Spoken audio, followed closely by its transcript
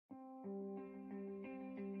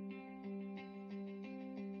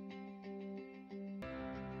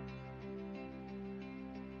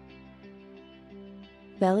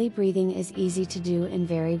Belly breathing is easy to do and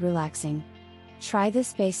very relaxing. Try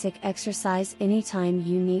this basic exercise anytime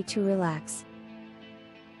you need to relax.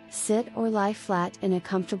 Sit or lie flat in a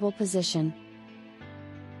comfortable position.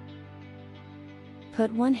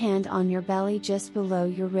 Put one hand on your belly just below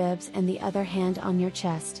your ribs and the other hand on your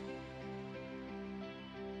chest.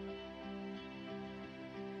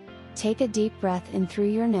 Take a deep breath in through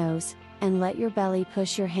your nose, and let your belly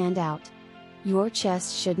push your hand out. Your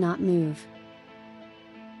chest should not move.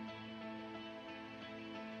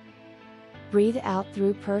 Breathe out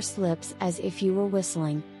through pursed lips as if you were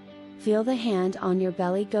whistling. Feel the hand on your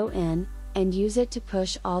belly go in, and use it to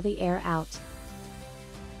push all the air out.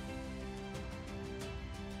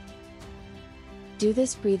 Do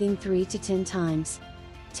this breathing 3 to 10 times.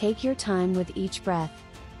 Take your time with each breath.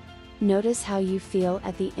 Notice how you feel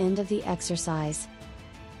at the end of the exercise.